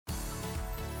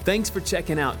Thanks for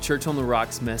checking out Church on the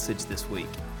Rock's message this week.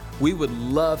 We would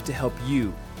love to help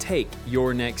you take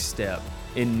your next step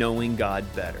in knowing God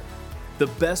better. The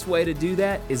best way to do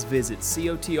that is visit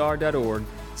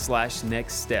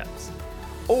cotr.org/nextsteps.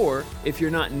 Or if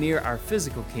you're not near our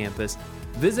physical campus,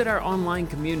 visit our online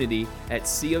community at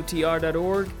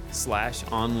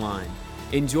cotr.org/online.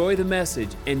 Enjoy the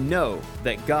message and know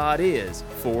that God is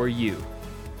for you.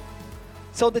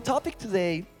 So the topic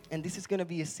today, and this is going to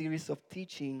be a series of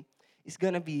teaching, is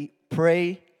going to be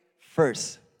pray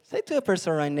first. Say to a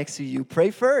person right next to you, pray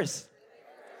first.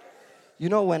 You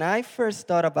know, when I first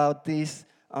thought about this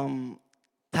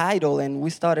title and we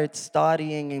started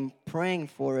studying and praying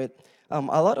for it, a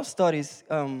lot of studies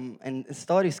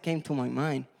came to my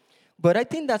mind. But I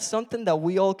think that's something that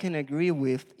we all can agree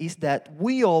with is that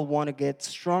we all want to get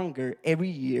stronger every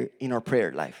year in our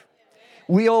prayer life.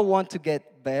 We all want to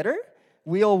get better.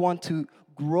 We all want to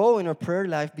grow in our prayer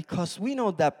life because we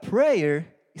know that prayer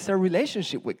is a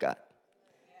relationship with God.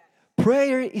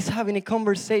 Prayer is having a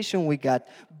conversation with God,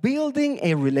 building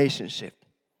a relationship.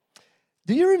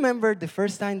 Do you remember the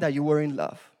first time that you were in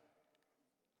love?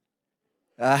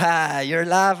 Aha, you're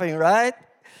laughing, right?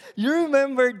 You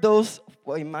remember those,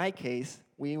 well, in my case,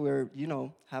 we were,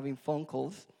 having phone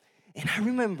calls. And I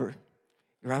remember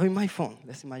grabbing my phone.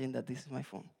 Let's imagine that this is my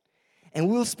phone. And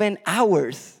we'll spend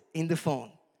hours in the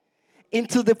phone. And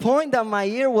to the point that my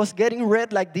ear was getting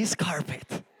red like this carpet.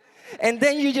 And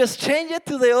then you just change it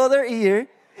to the other ear.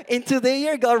 And to the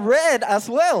ear got red as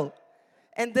well.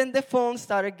 And then the phone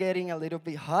started getting a little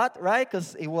bit hot, right?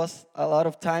 Because it was a lot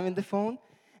of time in the phone.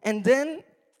 And then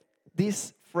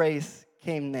this phrase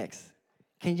came next.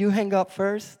 Can you hang up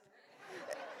first?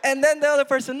 And then the other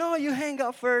person, no, you hang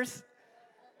up first.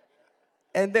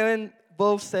 And then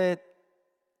both said,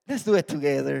 let's do it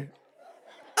together.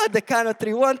 At the count of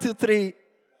 3, 1, 2, 3.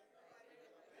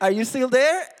 Are you still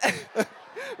there?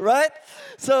 Right?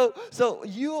 So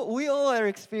we all are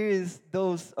experiencing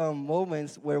those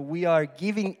moments where we are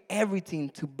giving everything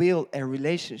to build a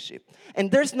relationship. And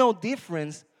there's no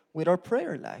difference with our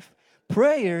prayer life.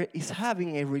 Prayer is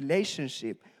having a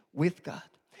relationship with God.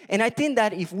 And I think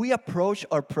that if we approach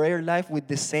our prayer life with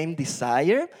the same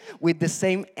desire, with the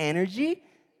same energy,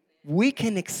 we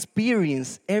can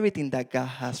experience everything that God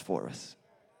has for us.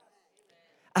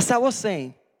 As I was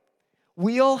saying,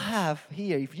 we all have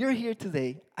here, if you're here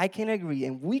today, I can agree,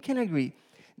 and we can agree,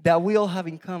 that we all have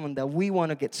in common that we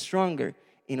want to get stronger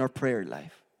in our prayer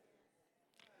life.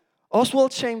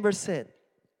 Oswald Chambers said,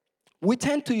 we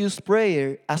tend to use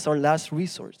prayer as our last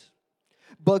resource,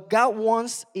 but God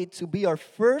wants it to be our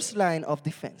first line of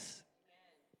defense.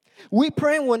 We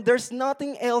pray when there's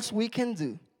nothing else we can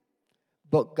do,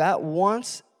 but God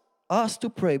wants us to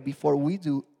pray before we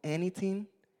do anything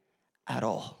at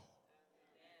all.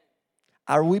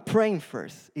 Are we praying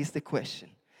first is the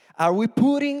question. Are we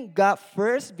putting God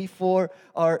first before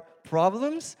our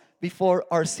problems, before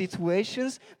our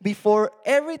situations, before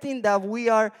everything that we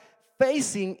are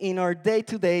facing in our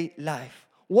day-to-day life?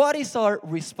 What is our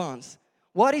response?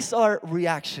 What is our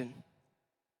reaction?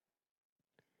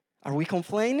 Are we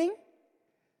complaining?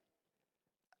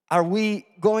 Are we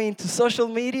going to social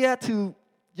media to,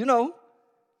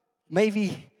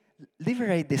 maybe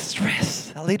liberate the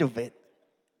stress a little bit?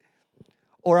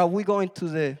 Or are we going to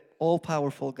the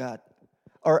all-powerful God,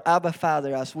 or Abba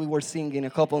Father, as we were singing a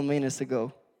couple minutes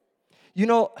ago?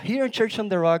 Here in Church on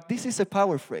the Rock, this is a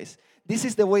power phrase. This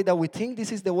is the way that we think.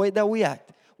 This is the way that we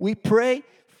act. We pray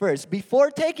first.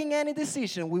 Before taking any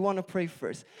decision, we want to pray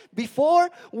first. Before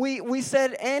we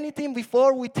said anything,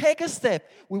 before we take a step,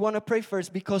 we want to pray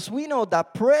first because we know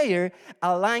that prayer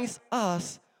aligns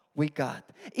us with God.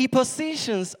 It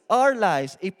positions our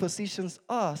lives. It positions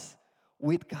us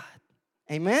with God.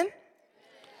 Amen?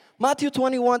 Matthew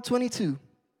 21:22.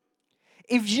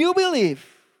 If you believe,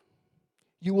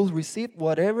 you will receive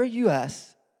whatever you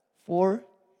ask for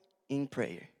in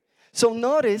prayer. So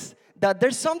notice that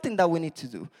there's something that we need to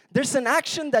do. There's an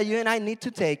action that you and I need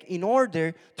to take in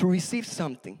order to receive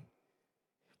something.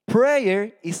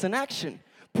 Prayer is an action.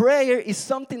 Prayer is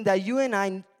something that you and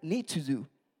I need to do.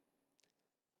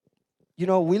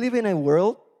 We live in a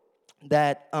world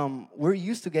that we're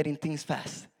used to getting things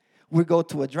fast. We go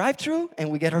to a drive-thru and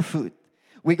we get our food.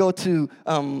 We go to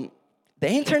the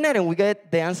internet and we get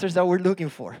the answers that we're looking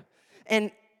for. And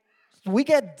we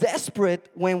get desperate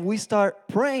when we start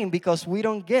praying because we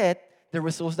don't get the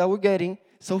results that we're getting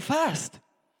so fast.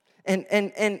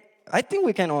 And I think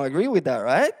we can all agree with that,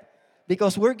 right?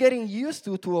 Because we're getting used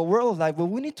to a world of life, but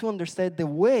we need to understand the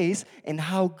ways and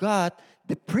how God,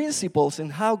 the principles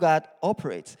and how God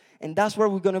operates. And that's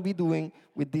what we're going to be doing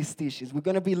with these teachings. We're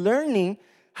going to be learning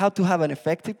how to have an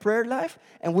effective prayer life,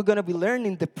 and we're going to be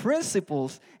learning the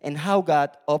principles and how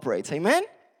God operates. Amen?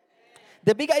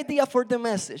 The big idea for the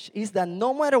message is that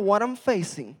no matter what I'm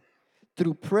facing,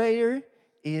 through prayer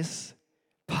is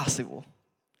possible.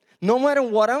 No matter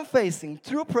what I'm facing,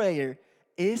 through prayer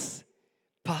is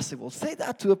possible. Say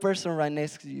that to a person right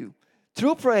next to you.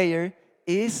 Through prayer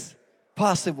is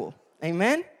possible.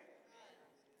 Amen?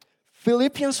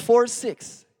 Philippians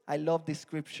 4:6. I love this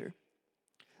scripture.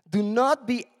 Do not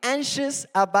be anxious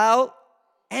about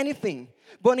anything,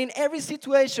 but in every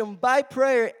situation, by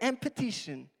prayer and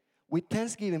petition, with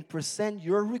thanksgiving, present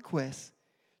your requests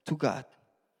to God.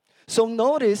 So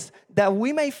notice that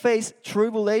we may face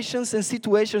tribulations and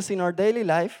situations in our daily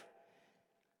life.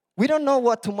 We don't know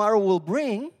what tomorrow will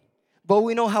bring, but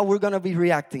we know how we're going to be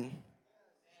reacting.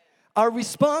 Our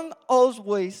response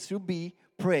always should be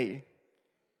prayer.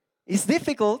 It's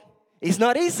difficult, it's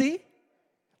not easy,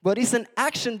 but it's an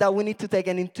action that we need to take.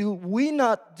 And until we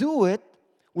not do it,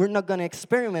 we're not going to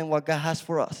experiment what God has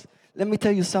for us. Let me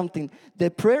tell you something. The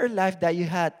prayer life that you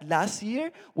had last year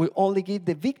will only give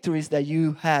the victories that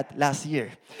you had last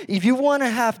year. If you want to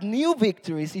have new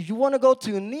victories, if you want to go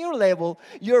to a new level,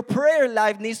 your prayer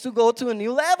life needs to go to a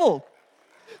new level.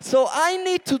 So I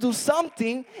need to do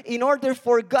something in order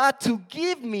for God to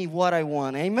give me what I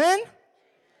want. Amen?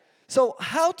 So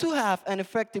how to have an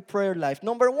effective prayer life?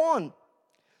 Number one,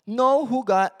 know who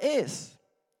God is.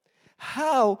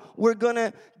 How we're going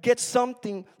to get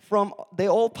something from the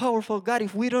all-powerful God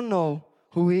if we don't know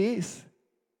who He is?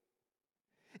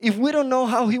 If we don't know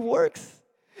how He works?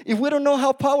 If we don't know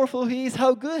how powerful He is,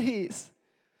 how good He is?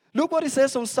 Look what it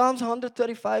says on Psalms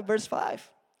 135, verse 5.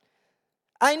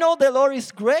 I know the Lord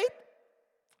is great.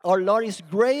 Our Lord is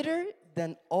greater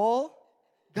than all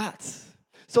gods.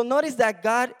 So notice that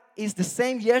God is the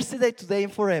same yesterday, today,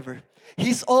 and forever.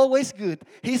 He's always good.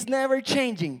 He's never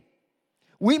changing.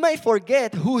 We may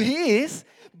forget who He is,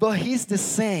 but He's the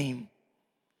same.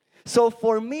 So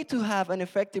for me to have an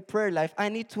effective prayer life, I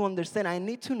need to understand, I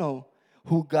need to know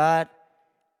who God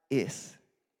is.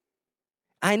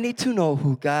 I need to know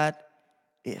who God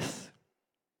is.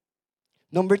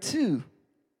 Number two,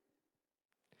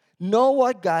 know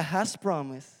what God has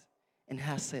promised and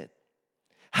has said.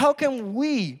 How can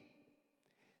we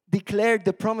declare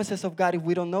the promises of God if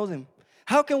we don't know them?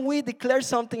 How can we declare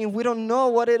something if we don't know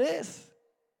what it is?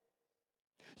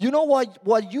 You know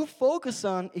what you focus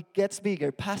on, it gets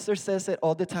bigger. Pastor says it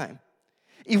all the time.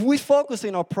 If we focus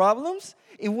on our problems,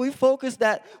 if we focus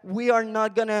that we are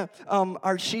not going to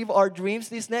achieve our dreams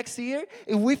this next year,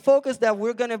 if we focus that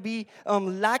we're going to be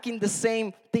lacking the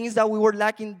same things that we were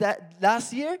lacking that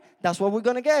last year, that's what we're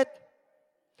going to get.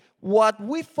 What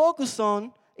we focus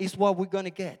on is what we're going to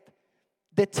get.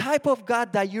 The type of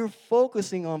God that you're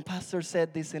focusing on, Pastor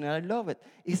said this and I love it,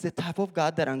 is the type of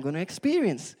God that I'm going to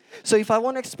experience. So if I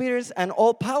want to experience an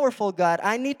all-powerful God,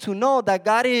 I need to know that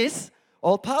God is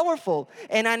all-powerful.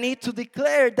 And I need to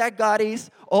declare that God is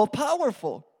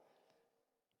all-powerful.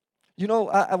 You know,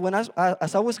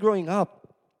 as I was growing up,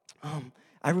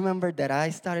 I remember that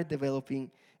I started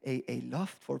developing a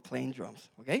love for playing drums,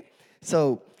 okay?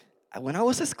 So when I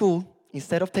was at school,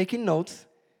 instead of taking notes,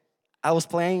 I was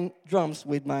playing drums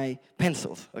with my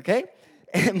pencils, okay?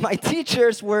 And my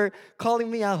teachers were calling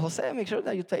me out, Jose, make sure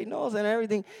that you take notes and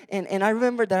everything. And I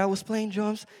remember that I was playing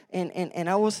drums and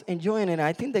I was enjoying it.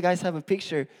 I think the guys have a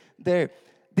picture there.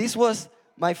 This was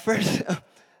my first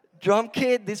drum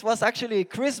kit. This was actually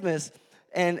Christmas.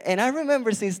 And I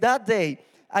remember since that day,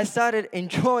 I started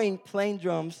enjoying playing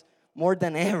drums more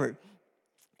than ever.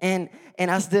 And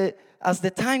as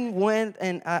the time went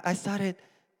and I started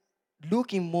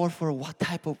looking more for what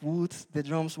type of woods the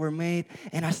drums were made,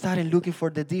 and I started looking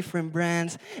for the different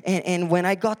brands. And when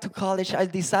I got to college, I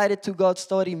decided to go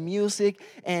study music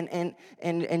and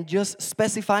just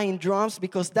specifying drums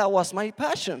because that was my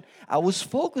passion. I was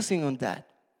focusing on that.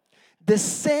 The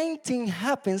same thing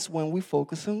happens when we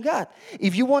focus on God.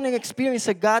 If you want to experience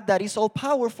a God that is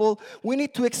all-powerful, we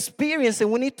need to experience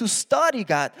and we need to study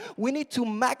God. We need to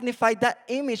magnify that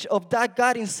image of that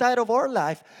God inside of our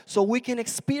life so we can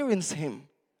experience Him.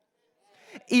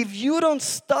 If you don't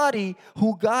study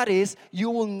who God is,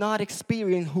 you will not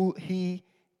experience who He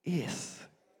is.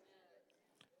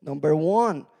 Number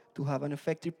one, to have an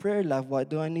effective prayer life, what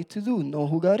do I need to do? Know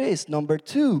who God is. Number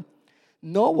two,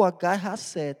 know what God has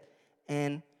said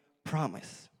and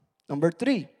promise. Number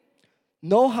three,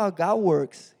 know how God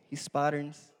works, His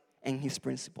patterns and His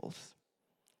principles.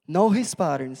 Know His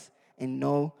patterns and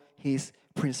know His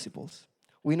principles.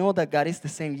 We know that God is the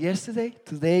same yesterday,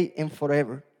 today, and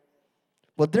forever.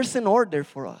 But there's an order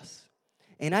for us.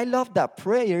 And I love that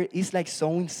prayer is like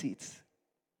sowing seeds.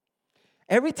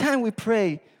 Every time we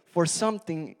pray for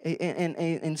something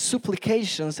in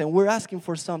supplications and we're asking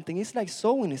for something, it's like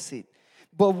sowing a seed.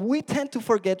 But we tend to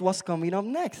forget what's coming up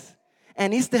next.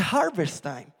 And it's the harvest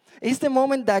time. It's the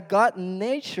moment that God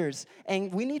natures,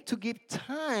 and we need to give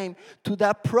time to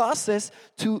that process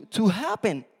to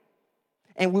happen.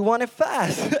 And we want it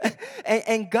fast.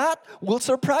 and God will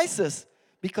surprise us,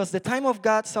 because the time of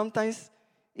God sometimes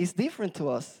is different to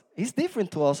us. It's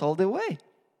different to us all the way.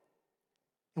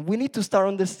 We need to start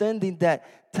understanding that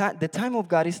the time of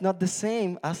God is not the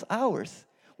same as ours.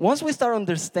 Once we start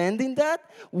understanding that,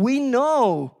 we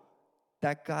know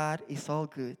that God is all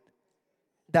good.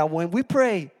 That when we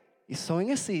pray, He's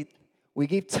sowing a seed, we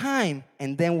give time,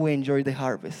 and then we enjoy the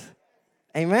harvest.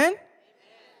 Amen?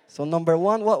 So number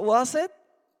 1, what was it?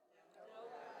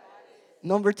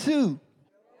 Number 2. You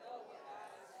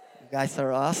guys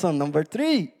are awesome. Number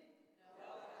 3.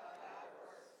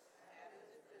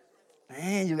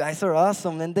 Man, you guys are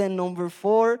awesome. And then number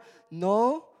 4,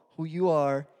 know who you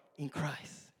are in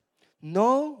Christ.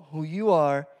 Know who you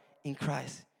are in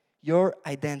Christ. Your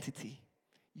identity.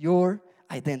 Your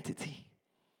identity.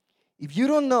 If you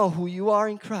don't know who you are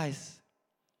in Christ,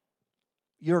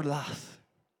 you're lost.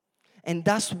 And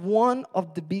that's one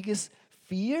of the biggest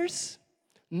fears,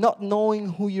 not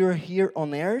knowing who you're here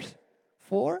on earth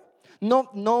for,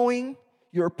 not knowing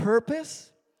your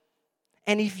purpose.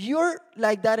 And if you're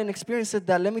like that and experience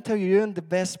that, let me tell you, you're in the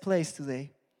best place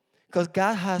today. Because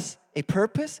God has a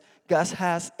purpose. God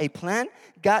has a plan.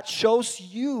 God chose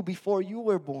you before you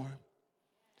were born.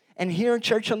 And here in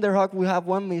Church on the Rock, we have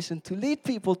one mission: to lead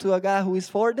people to a God who is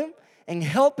for them and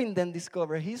helping them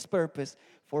discover His purpose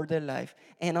for their life.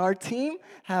 And our team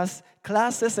has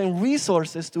classes and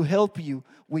resources to help you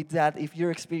with that if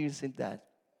you're experiencing that.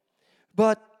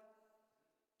 But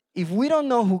if we don't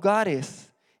know who God is,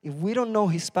 if we don't know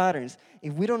His patterns,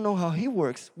 if we don't know how He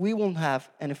works, we won't have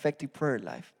an effective prayer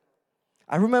life.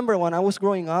 I remember when I was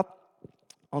growing up,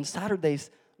 on Saturdays,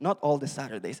 not all the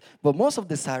Saturdays, but most of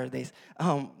the Saturdays,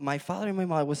 my father and my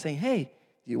mother was saying, hey,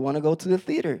 do you want to go to the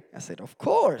theater? I said, of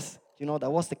course. You know,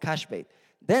 that was the cash bait.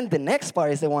 Then the next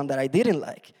part is the one that I didn't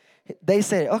like. They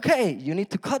said, okay, you need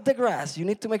to cut the grass. You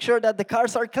need to make sure that the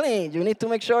cars are clean. You need to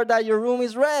make sure that your room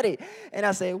is ready. And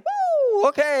I say, woo,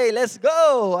 okay, let's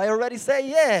go. I already say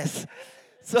yes.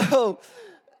 So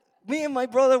me and my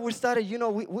brother, we started,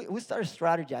 we started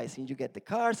strategizing. You get the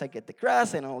cars, I get the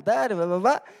grass and all that, blah, blah,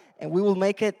 blah, and we will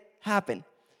make it happen.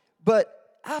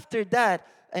 But after that,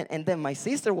 and then my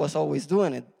sister was always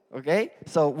doing it, okay?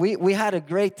 So we had a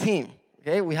great team,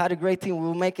 okay? We had a great team. We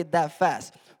will make it that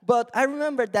fast. But I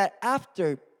remember that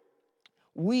after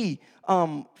we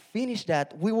finished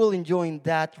that, we will enjoy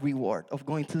that reward of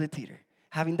going to the theater,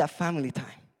 having that family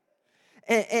time.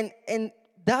 And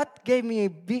that gave me a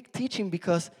big teaching,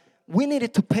 because we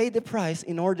needed to pay the price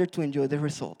in order to enjoy the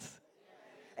results.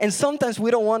 And sometimes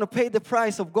we don't want to pay the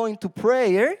price of going to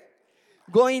prayer,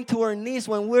 going to our knees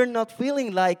when we're not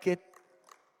feeling like it,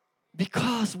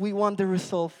 because we want the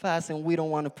result fast and we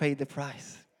don't want to pay the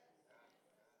price.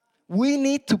 We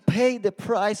need to pay the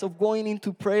price of going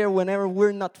into prayer whenever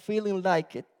we're not feeling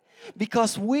like it,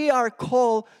 because we are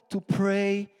called to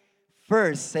pray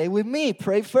first. Say with me,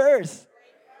 pray first.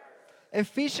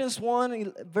 Ephesians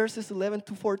 1, verses 11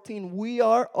 to 14, we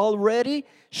are already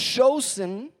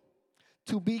chosen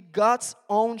to be God's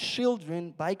own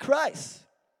children by Christ.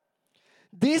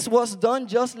 This was done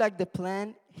just like the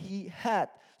plan He had.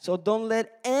 So don't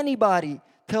let anybody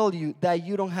tell you that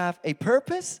you don't have a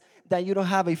purpose, that you don't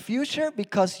have a future,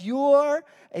 because you are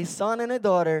a son and a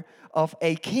daughter of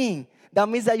a king. That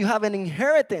means that you have an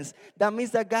inheritance. That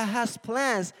means that God has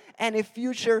plans and a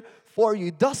future for you.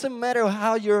 It doesn't matter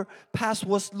how your past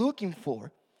was looking for.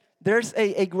 There's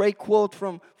a great quote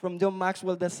from John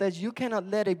Maxwell that says, you cannot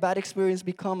let a bad experience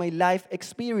become a life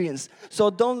experience. So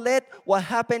don't let what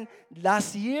happened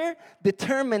last year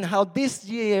determine how this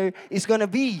year is going to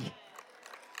be.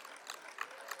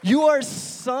 You are a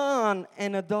son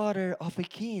and a daughter of a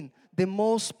king, the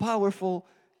most powerful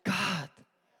God.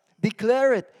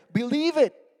 Declare it. Believe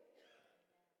it.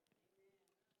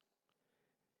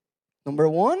 Number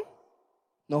 1,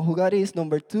 know who God is.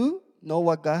 Number 2, know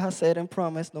what God has said and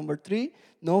promised. Number 3,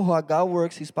 know how God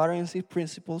works, His patterns, His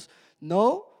principles.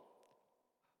 Know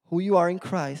who you are in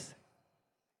Christ.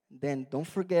 Then don't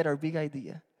forget our big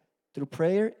idea. Through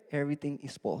prayer, everything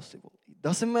is possible. It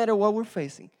doesn't matter what we're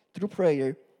facing. Through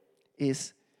prayer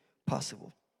is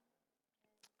possible.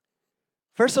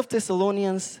 1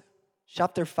 Thessalonians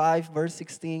chapter 5, verse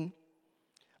 16.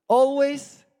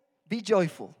 Always be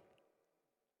joyful.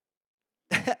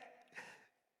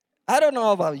 I don't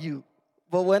know about you,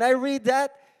 but when I read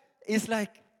that, it's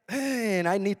like, man,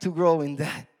 I need to grow in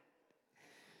that.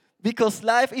 Because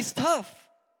life is tough.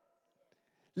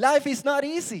 Life is not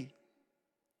easy.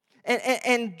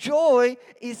 And joy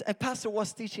is, a pastor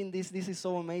was teaching this. This is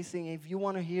so amazing. If you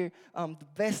want to hear the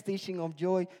best teaching of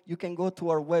joy, you can go to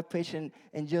our webpage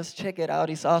and just check it out.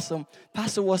 It's awesome.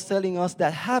 Pastor was telling us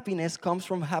that happiness comes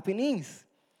from happenings.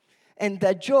 And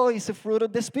that joy is a fruit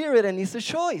of the Spirit and it's a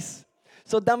choice.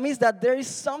 So that means that there is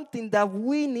something that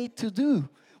we need to do.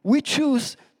 We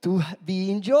choose to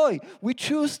be in joy. We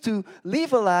choose to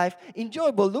live a life in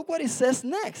joy. But look what it says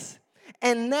next.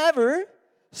 And never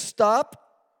stop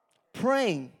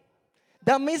praying.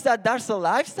 That means that there's a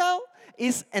lifestyle,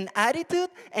 it's an attitude,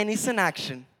 and it's an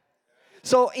action.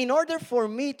 So in order for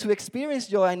me to experience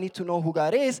joy, I need to know who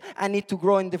God is. I need to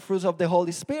grow in the fruits of the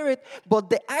Holy Spirit. But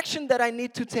the action that I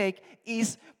need to take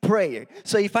is prayer.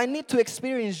 So if I need to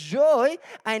experience joy,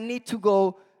 I need to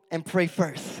go and pray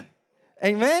first.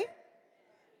 Amen?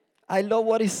 I love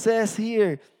what it says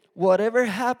here. Whatever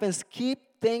happens, keep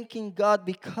thanking God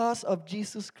because of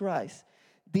Jesus Christ.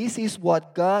 This is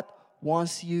what God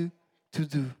wants you to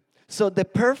do. So the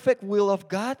perfect will of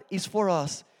God is for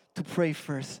us to pray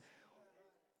first.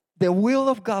 The will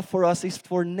of God for us is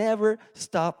for never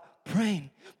stop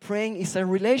praying. Praying is a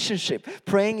relationship.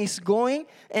 Praying is going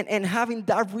and having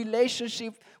that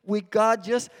relationship with God,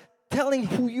 just telling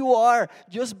who you are.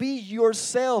 Just be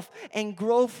yourself and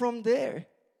grow from there.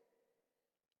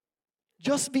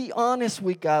 Just be honest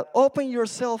with God. Open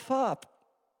yourself up.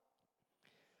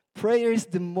 Prayer is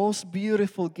the most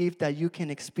beautiful gift that you can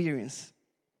experience.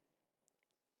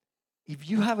 If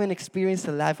you haven't experienced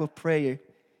a life of prayer,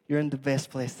 you're in the best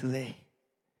place today.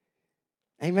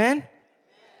 Amen? Amen.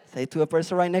 Say to a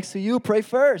person right next to you, pray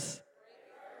first.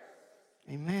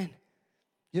 Amen.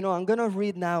 You know, I'm going to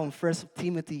read now in 1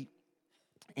 Timothy,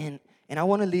 and I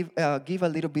want to give a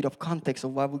little bit of context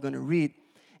of what we're going to read.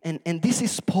 And this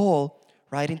is Paul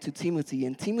writing to Timothy,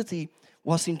 and Timothy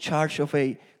was in charge of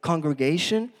a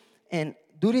congregation, and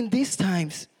during these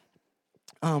times,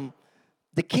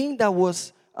 the king that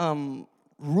was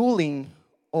ruling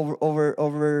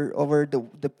over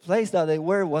the place that they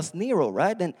were was Nero,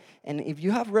 right? And if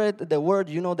you have read the word,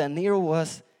 you know that Nero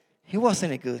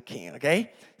wasn't a good king,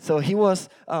 okay? So he was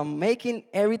making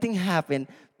everything happen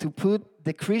to put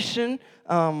the Christian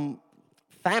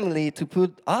family, to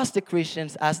put us, the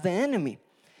Christians, as the enemy.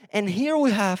 And here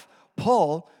we have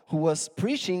Paul, who was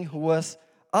preaching, who was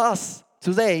us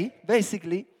today,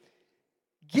 basically,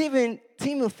 giving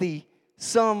Timothy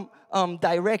some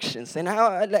directions. And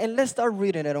let's start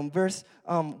reading it on verse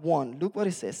 1. Look what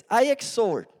it says. I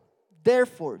exhort,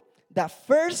 therefore, that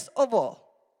first of all,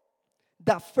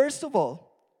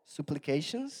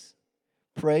 supplications,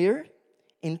 prayer,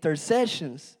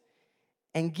 intercessions,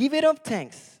 and giving of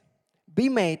thanks be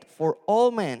made for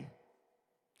all men,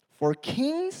 for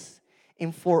kings,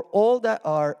 and for all that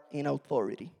are in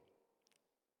authority.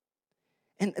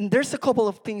 And there's a couple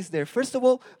of things there. First of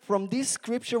all, from this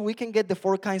scripture, we can get the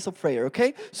 4 kinds of prayer,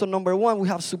 okay? So number 1, we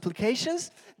have supplications.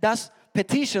 That's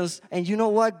petitions. And you know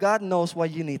what? God knows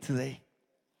what you need today.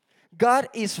 God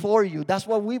is for you. That's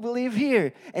what we believe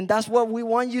here. And that's what we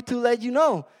want you to let you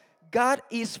know. God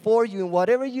is for you. And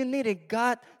whatever you needed,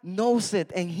 God knows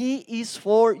it. And He is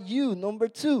for you. Number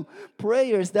 2,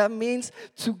 prayers. That means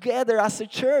together as a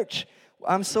church.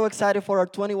 I'm so excited for our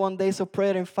 21 days of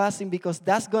prayer and fasting because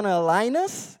that's going to align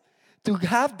us to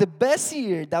have the best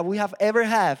year that we have ever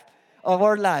had of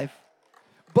our life.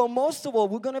 But most of all,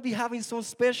 we're going to be having some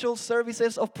special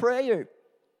services of prayer.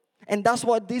 And that's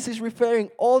what this is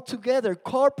referring all together,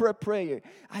 corporate prayer.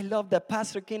 I love that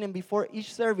Pastor Keenan, before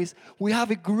each service, we have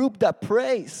a group that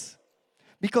prays.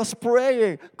 Because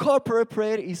prayer, corporate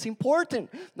prayer is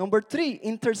important. Number 3,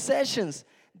 intercessions.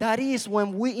 That is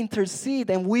when we intercede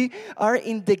and we are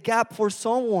in the gap for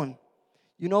someone.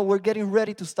 You know, we're getting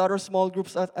ready to start our small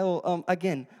groups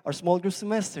again, our small group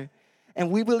semester. And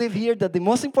we believe here that the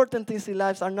most important things in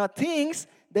life are not things,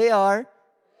 they are.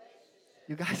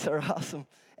 You guys are awesome.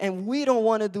 And we don't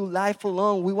want to do life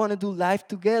alone. We want to do life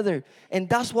together. And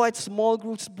that's what small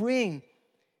groups bring.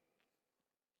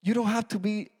 You don't have to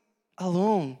be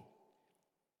alone.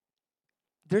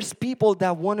 There's people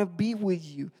that want to be with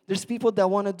you. There's people that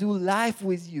want to do life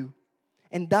with you.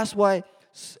 And that's what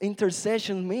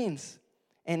intercession means.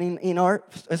 And in our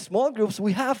small groups,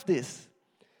 we have this.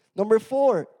 Number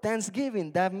 4,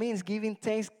 thanksgiving. That means giving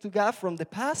thanks to God from the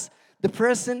past, the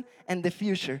present, and the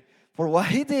future. For what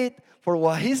He did, for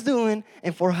what He's doing,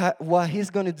 and for what He's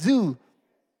going to do.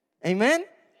 Amen?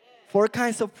 4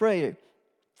 kinds of prayer.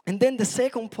 And then the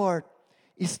second part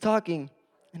is talking.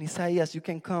 And Isaiah, you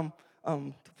can come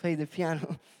to play the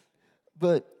piano.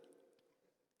 But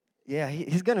Yeah,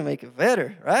 he's going to make it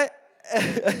better, right?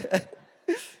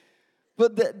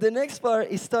 But the next part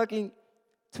is talking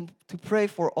to pray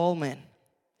for all men.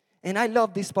 And I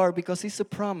love this part because it's a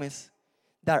promise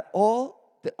that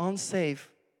all the unsaved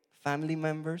family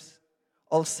members,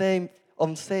 all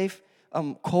unsafe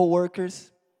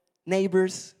co-workers,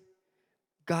 neighbors,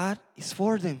 God is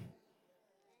for them.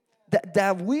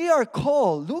 That we are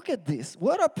called, look at this,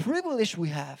 what a privilege we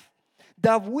have,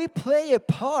 that we play a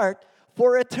part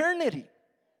for eternity.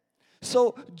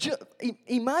 So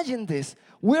imagine this,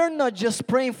 we're not just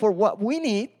praying for what we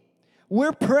need,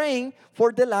 we're praying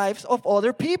for the lives of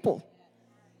other people.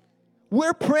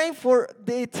 We're praying for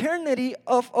the eternity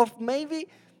of maybe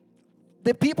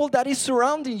the people that is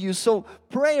surrounding you. So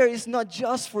prayer is not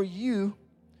just for you,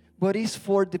 but it's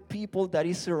for the people that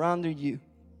is surrounding you.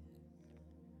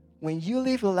 When you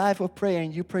live a life of prayer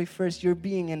and you pray first, you're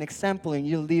being an example and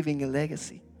you're leaving a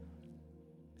legacy.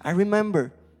 I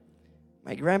remember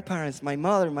my grandparents, my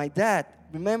mother, my dad,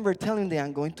 remember telling them,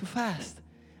 I'm going to fast.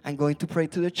 I'm going to pray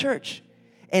to the church.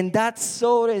 And that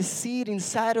sowed a seed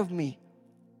inside of me.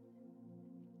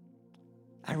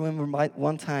 I remember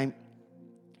one time,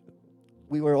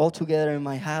 we were all together in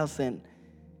my house, and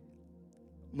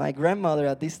my grandmother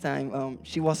at this time,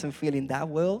 she wasn't feeling that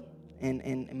well.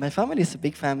 And my family is a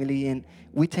big family, and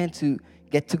we tend to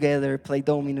get together, play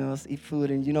dominoes, eat food,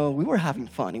 and we were having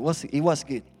fun. It was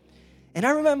good. And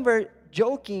I remember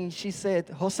joking, she said,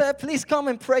 Jose, please come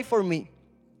and pray for me.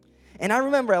 And I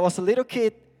remember I was a little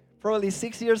kid, probably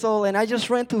 6 years old, and I just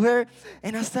ran to her,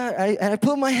 and I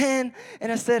put my hand,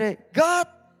 and I said, God,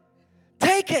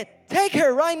 take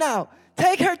her right now.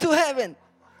 Take her to heaven.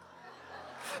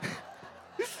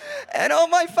 And all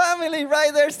my family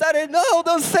right there started, no,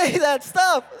 don't say that.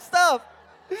 Stop.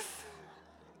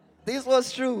 This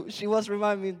was true. She was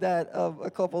reminding me that a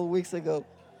couple of weeks ago.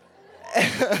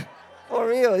 For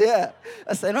real, yeah.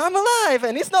 I said, no, I'm alive,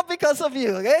 and it's not because of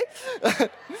you, okay?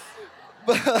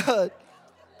 But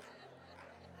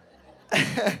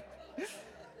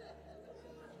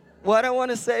what I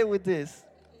want to say with this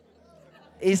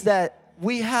is that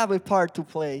we have a part to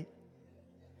play.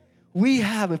 We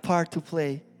have a part to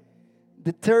play.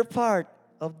 The third part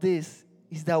of this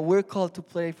is that we're called to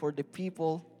pray for the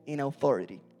people in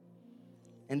authority.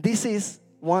 And this is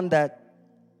one that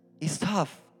is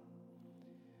tough.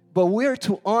 But we're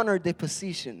to honor the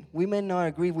position. We may not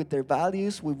agree with their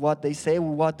values, with what they say,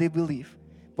 with what they believe.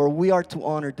 But we are to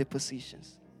honor the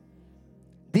positions.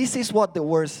 This is what the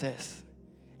Word says.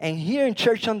 And here in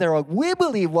Church on the Rock, we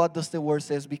believe what does the Word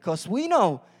says, because we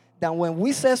know that when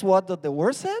we says what does the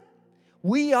Word say,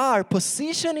 we are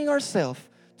positioning ourselves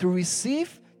to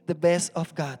receive the best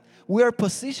of God. We are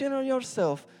positioning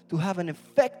ourselves to have an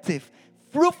effective,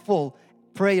 fruitful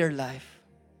prayer life.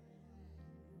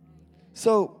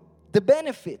 So the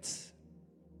benefits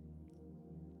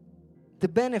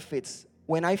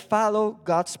when I follow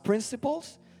God's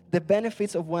principles, the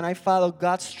benefits of when I follow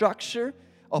God's structure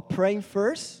of praying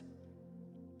first,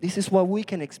 this is what we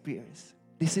can experience.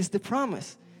 This is the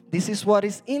promise. This is what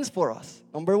is in for us.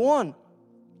 Number one,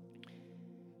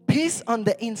 peace on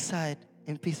the inside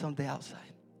and peace on the outside.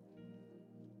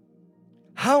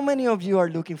 How many of you are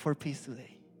looking for peace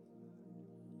today?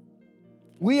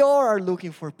 We all are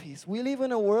looking for peace. We live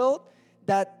in a world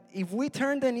that if we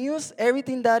turn the news,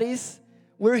 everything that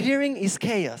we're hearing is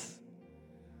chaos.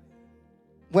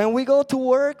 When we go to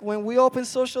work, when we open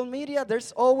social media,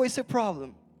 there's always a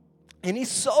problem. And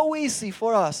it's so easy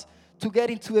for us to get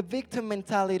into a victim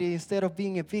mentality instead of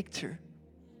being a victor.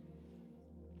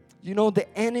 The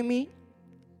enemy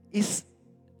is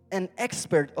an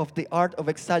expert of the art of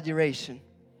exaggeration.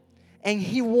 And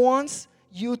he wants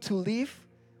you to live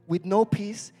with no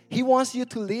peace. He wants you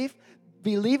to live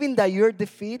believing that you're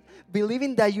defeated,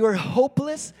 believing that you're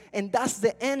hopeless, and that's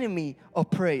the enemy of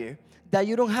prayer. That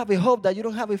you don't have a hope, that you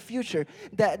don't have a future,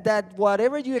 that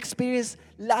whatever you experienced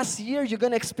last year, you're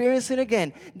going to experience it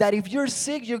again. That if you're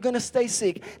sick, you're going to stay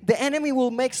sick. The enemy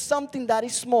will make something that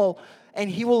is small, and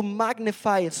he will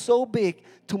magnify it so big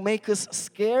to make us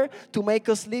scared, to make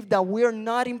us live that we're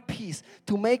not in peace,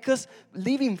 to make us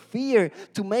live in fear,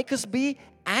 to make us be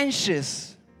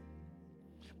anxious.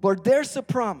 But there's a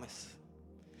promise.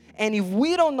 And if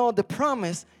we don't know the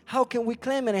promise, how can we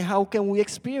claim it and how can we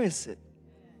experience it?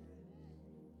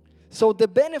 So the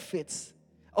benefits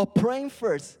of praying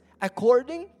first,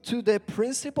 according to the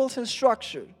principles and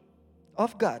structure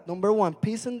of God. Number one,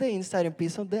 peace on the inside and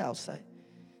peace on the outside.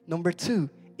 Number two,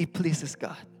 it pleases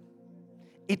God.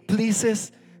 It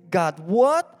pleases God.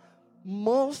 What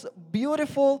most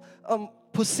beautiful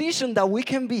position that we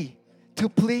can be to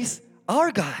please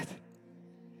our God.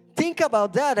 Think think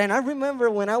about that, and I remember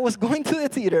when I was going to the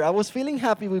theater, I was feeling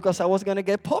happy because I was going to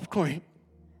get popcorn.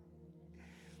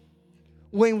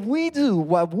 When we do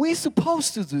what we're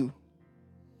supposed to do,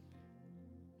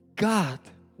 God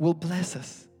will bless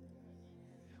us.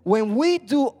 When we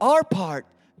do our part,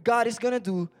 God is going to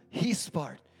do His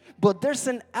part. But there's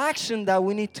an action that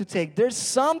we need to take. There's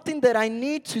something that I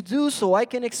need to do so I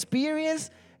can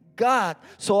experience God,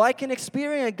 so I can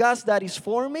experience a God that is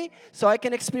for me, so I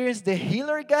can experience the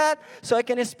healer God, so I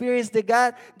can experience the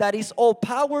God that is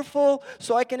all-powerful,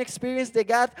 so I can experience the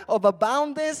God of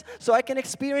abundance, so I can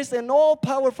experience an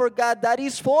all-powerful God that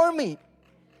is for me.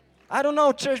 I don't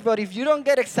know, church, but if you don't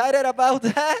get excited about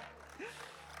that.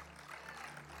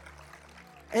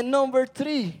 And number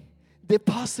 3, the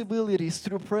possibilities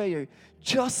through prayer.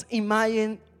 Just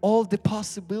imagine all the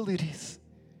possibilities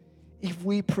if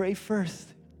we pray first.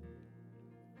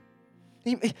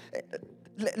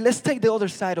 Let's take the other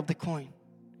side of the coin.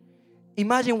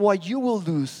 Imagine what you will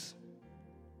lose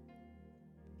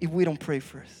if we don't pray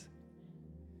first.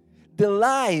 The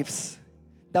lives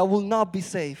that will not be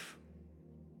safe.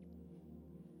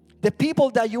 The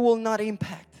people that you will not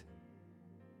impact.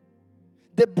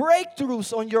 The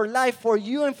breakthroughs on your life for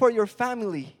you and for your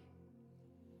family.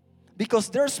 Because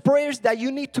there's prayers that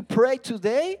you need to pray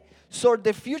today so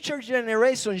the future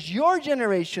generations, your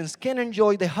generations, can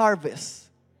enjoy the harvest.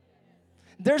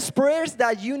 There's prayers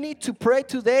that you need to pray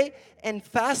today and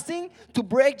fasting to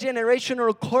break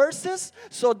generational curses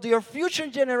so your future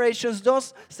generations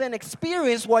doesn't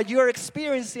experience what you're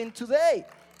experiencing today.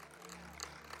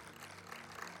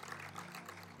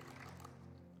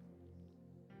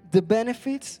 The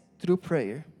benefits through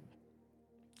prayer.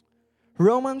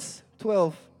 Romans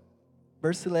 12,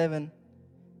 verse 11.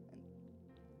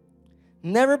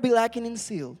 Never be lacking in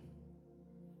zeal,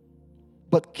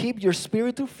 but keep your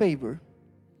spiritual favor,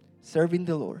 serving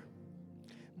the Lord.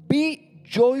 Be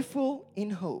joyful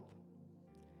in hope,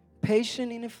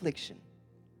 patient in affliction,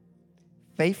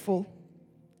 faithful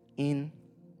in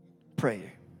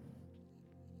prayer.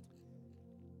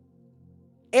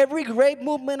 Every great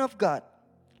movement of God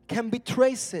can be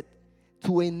traced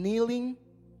to a kneeling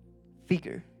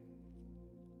figure.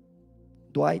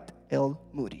 Dwight L.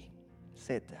 Moody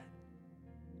said that.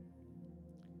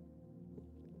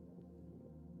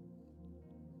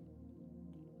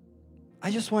 I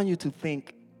just want you to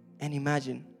think and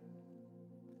imagine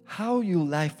how your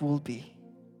life will be.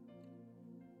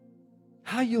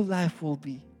 How your life will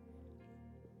be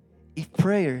if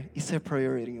prayer is a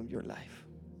priority of your life.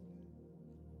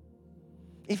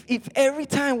 If every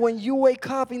time when you wake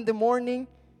up in the morning,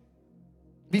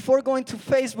 before going to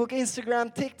Facebook,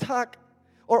 Instagram, TikTok,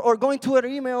 or going to an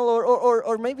email,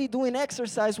 or maybe doing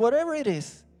exercise, whatever it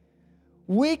is,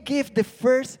 we give the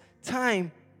first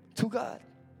time to God.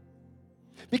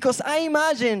 Because I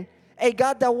imagine a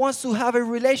God that wants to have a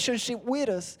relationship with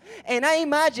us. And I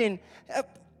imagine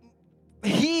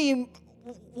He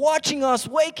watching us,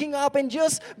 waking up and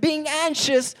just being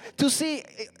anxious to see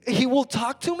He will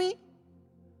talk to me.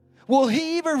 Will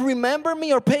He even remember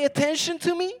me or pay attention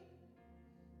to me?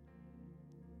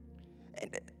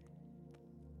 And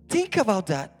think about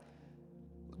that.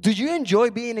 Do you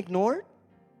enjoy being ignored?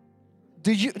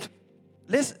 Do you,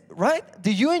 listen, right?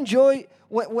 Do you enjoy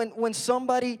when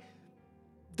somebody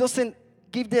doesn't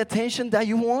give the attention that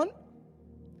you want?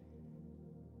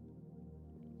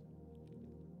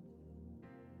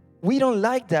 We don't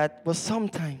like that, but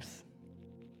sometimes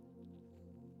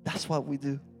that's what we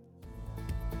do.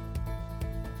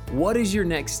 What is your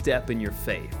next step in your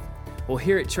faith? Well,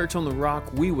 here at Church on the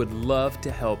Rock, we would love to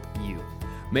help you.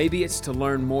 Maybe it's to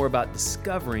learn more about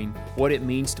discovering what it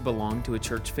means to belong to a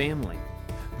church family,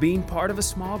 being part of a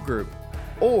small group,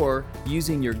 or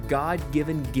using your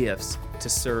God-given gifts to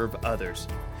serve others.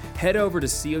 Head over to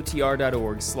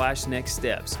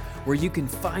cotr.org/nextsteps where you can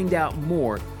find out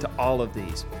more to all of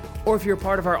these. Or if you're a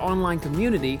part of our online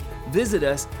community, visit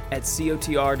us at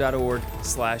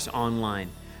cotr.org/online.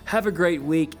 Have a great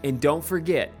week, and don't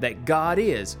forget that God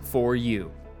is for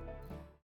you.